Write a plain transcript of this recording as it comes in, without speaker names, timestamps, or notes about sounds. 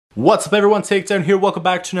What's up everyone, Takedown here. Welcome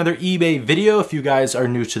back to another eBay video. If you guys are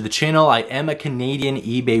new to the channel, I am a Canadian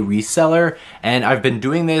eBay reseller and I've been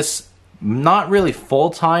doing this not really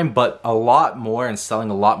full-time, but a lot more and selling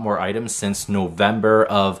a lot more items since November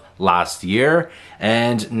of last year.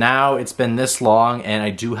 And now it's been this long and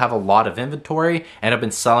I do have a lot of inventory and I've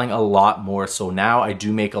been selling a lot more. So now I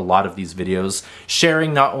do make a lot of these videos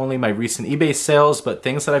sharing not only my recent eBay sales, but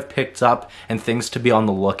things that I've picked up and things to be on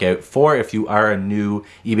the lookout for if you are a new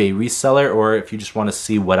eBay reseller or if you just want to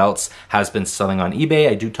see what else has been selling on eBay.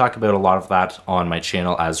 I do talk about a lot of that on my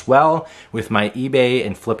channel as well with my eBay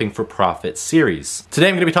and flipping for profit series. Today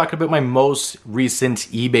I'm going to be talking about my most recent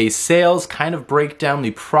eBay sales, kind of break down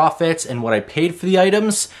the profits and what I paid for the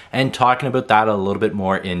items and talking about that a little bit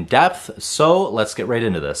more in depth. So let's get right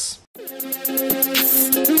into this.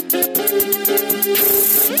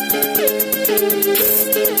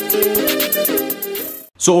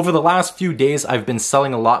 So over the last few days, I've been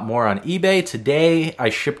selling a lot more on eBay. Today, I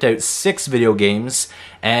shipped out 6 video games,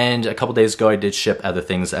 and a couple days ago, I did ship other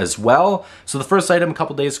things as well. So the first item a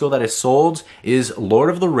couple days ago that I sold is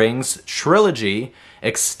Lord of the Rings Trilogy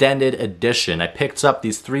Extended Edition. I picked up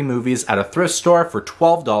these 3 movies at a thrift store for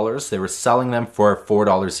 $12. They were selling them for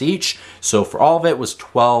 $4 each. So for all of it was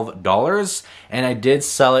 $12, and I did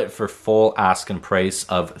sell it for full asking price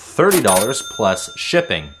of $30 plus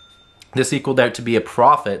shipping. This equaled out to be a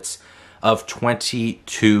profit of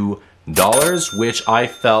 $22, which I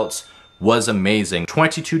felt was amazing.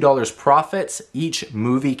 $22 profits. Each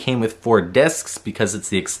movie came with 4 discs because it's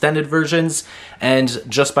the extended versions. And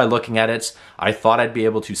just by looking at it, I thought I'd be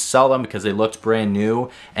able to sell them because they looked brand new.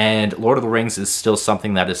 And Lord of the Rings is still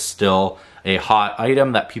something that is still a hot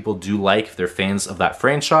item that people do like if they're fans of that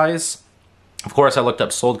franchise. Of course, I looked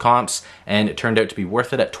up sold comps and it turned out to be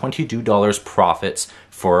worth it at $22 profits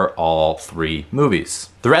for all 3 movies.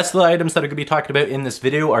 The rest of the items that I'm going to be talking about in this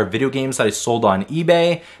video are video games that I sold on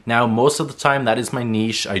eBay. Now, most of the time, that is my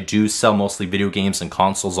niche. I do sell mostly video games and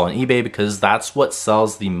consoles on eBay because that's what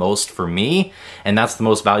sells the most for me, and that's the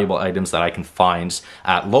most valuable items that I can find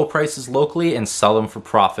at low prices locally and sell them for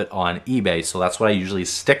profit on eBay. So that's what I usually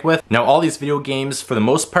stick with. Now, all these video games, for the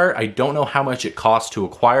most part, I don't know how much it costs to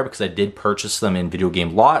acquire because I did purchase them in video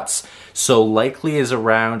game lots. So likely is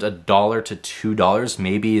around $1 to $2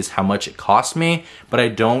 maybe is how much it cost me, but I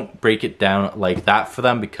don't break it down like that for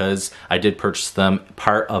them because I did purchase them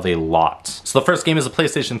part of a lot. So the first game is a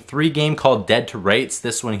PlayStation 3 game called Dead to Rights.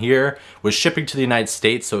 This one here was shipping to the United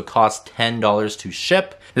States, so it cost $10 to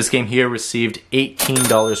ship. This game here received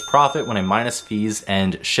 $18 profit when I minus fees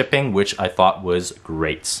and shipping, which I thought was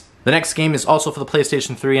great. The next game is also for the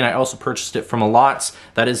PlayStation 3 and I also purchased it from a lot.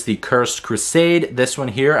 That is the Cursed Crusade. This one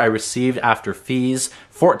here I received after fees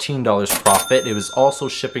 $14 profit. It was also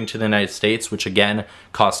shipping to the United States, which again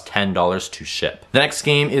cost $10 to ship. The next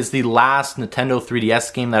game is the last Nintendo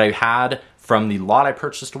 3DS game that I had from the lot I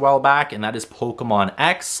purchased a while back, and that is Pokemon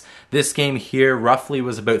X. This game here roughly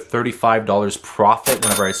was about $35 profit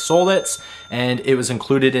whenever I sold it, and it was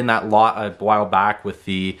included in that lot a while back with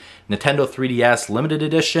the Nintendo 3DS limited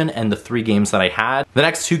edition and the 3 games that I had. The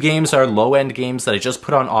next 2 games are low-end games that I just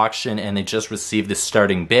put on auction and they just received the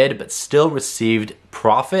starting bid but still received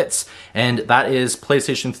profits, and that is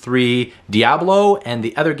PlayStation 3 Diablo, and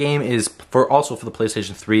the other game is also for the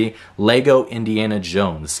PlayStation 3 Lego Indiana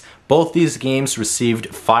Jones. Both these games received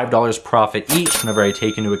 $5 profit each whenever I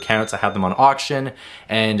take into account I have them on auction,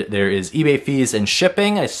 and there is eBay fees and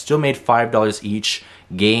shipping. I still made $5 each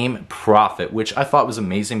game profit, which I thought was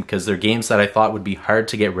amazing because they're games that I thought would be hard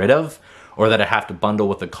to get rid of or that I have to bundle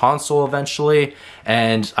with the console eventually,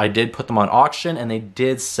 and I did put them on auction and they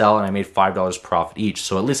did sell and I made $5 profit each.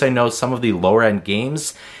 So at least I know some of the lower end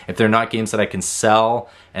games, if they're not games that I can sell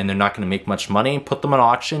and they're not going to make much money, put them on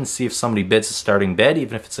auction, see if somebody bids a starting bid,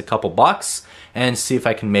 even if it's a couple bucks, and see if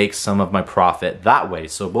I can make some of my profit that way.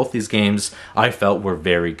 So both these games I felt were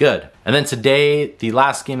very good. And then today, the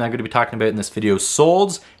last game that I'm going to be talking about in this video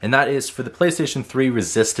sold, and that is for the PlayStation 3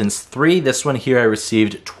 Resistance 3. This one here I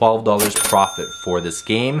received $12 profit for this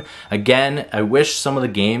game. Again, I wish some of the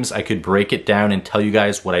games I could break it down and tell you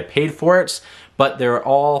guys what I paid for it, but they're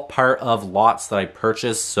all part of lots that I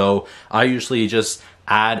purchased, so I usually just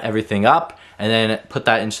add everything up and then put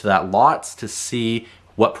that into that lot to see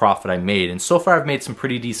what profit I made. And so far I've made some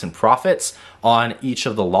pretty decent profits on each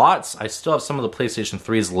of the lots. I still have some of the PlayStation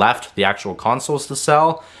 3s left, the actual consoles to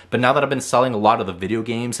sell, but now that I've been selling a lot of the video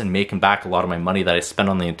games and making back a lot of my money that I spent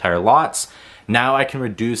on the entire lots, now I can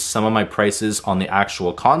reduce some of my prices on the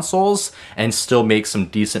actual consoles and still make some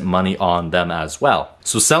decent money on them as well.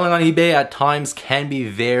 So selling on eBay at times can be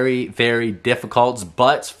very, very difficult,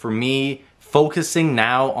 but for me, focusing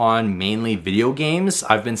now on mainly video games,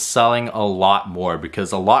 I've been selling a lot more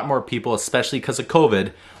because a lot more people, especially because of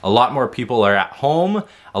COVID, a lot more people are at home,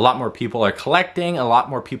 a lot more people are collecting, a lot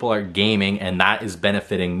more people are gaming, and that is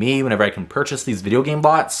benefiting me whenever I can purchase these video game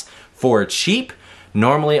lots for cheap.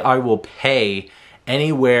 Normally I will pay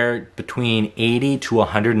anywhere between $80 to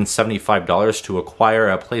 $175 to acquire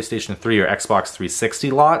a PlayStation 3 or Xbox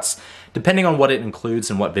 360 lots, depending on what it includes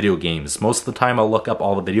and what video games. Most of the time I'll look up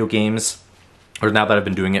all the video games, or now that I've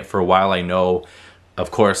been doing it for a while, I know, of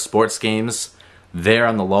course, sports games, they're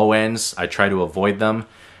on the low ends. I try to avoid them,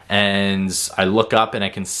 and I look up and I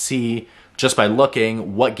can see just by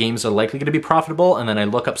looking what games are likely going to be profitable, and then I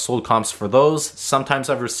look up sold comps for those. Sometimes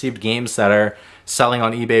I've received games that are selling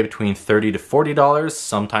on eBay between $30 to $40.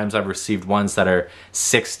 Sometimes I've received ones that are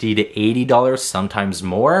 $60 to $80, sometimes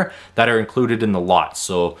more, that are included in the lot.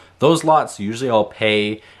 So those lots, usually I'll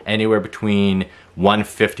pay anywhere between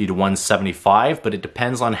 $150 to $175, but it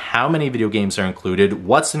depends on how many video games are included,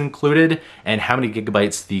 what's included, and how many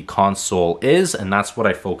gigabytes the console is, and that's what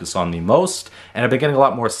I focus on the most. And I've been getting a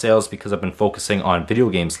lot more sales because I've been focusing on video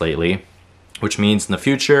games lately, which means in the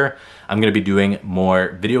future, I'm going to be doing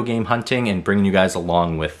more video game hunting and bringing you guys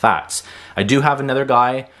along with that. I do have another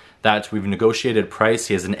guy that we've negotiated price.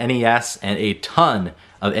 He has an NES and a ton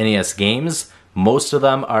of NES games. Most of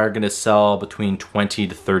them are going to sell between $20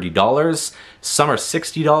 to $30. Some are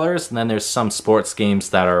 $60, and then there's some sports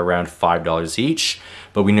games that are around $5 each.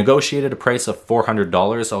 But we negotiated a price of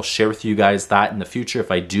 $400. I'll share with you guys that in the future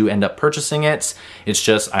if I do end up purchasing it. It's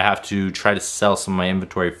just I have to try to sell some of my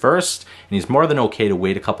inventory first, and he's more than okay to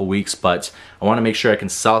wait a couple weeks, but I want to make sure I can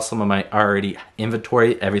sell some of my already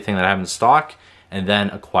inventory, everything that I have in stock, and then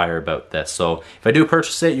acquire about this. So if I do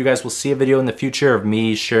purchase it, you guys will see a video in the future of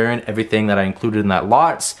me sharing everything that I included in that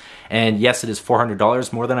lot. And yes, it is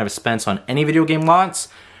 $400, more than I've spent on any video game lots,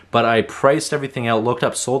 but I priced everything out, looked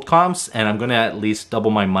up sold comps, and I'm gonna at least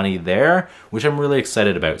double my money there, which I'm really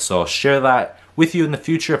excited about. So I'll share that with you in the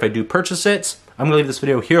future if I do purchase it. I'm gonna leave this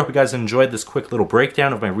video here. Hope you guys enjoyed this quick little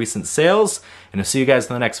breakdown of my recent sales, and I'll see you guys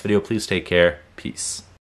in the next video. Please take care. Peace.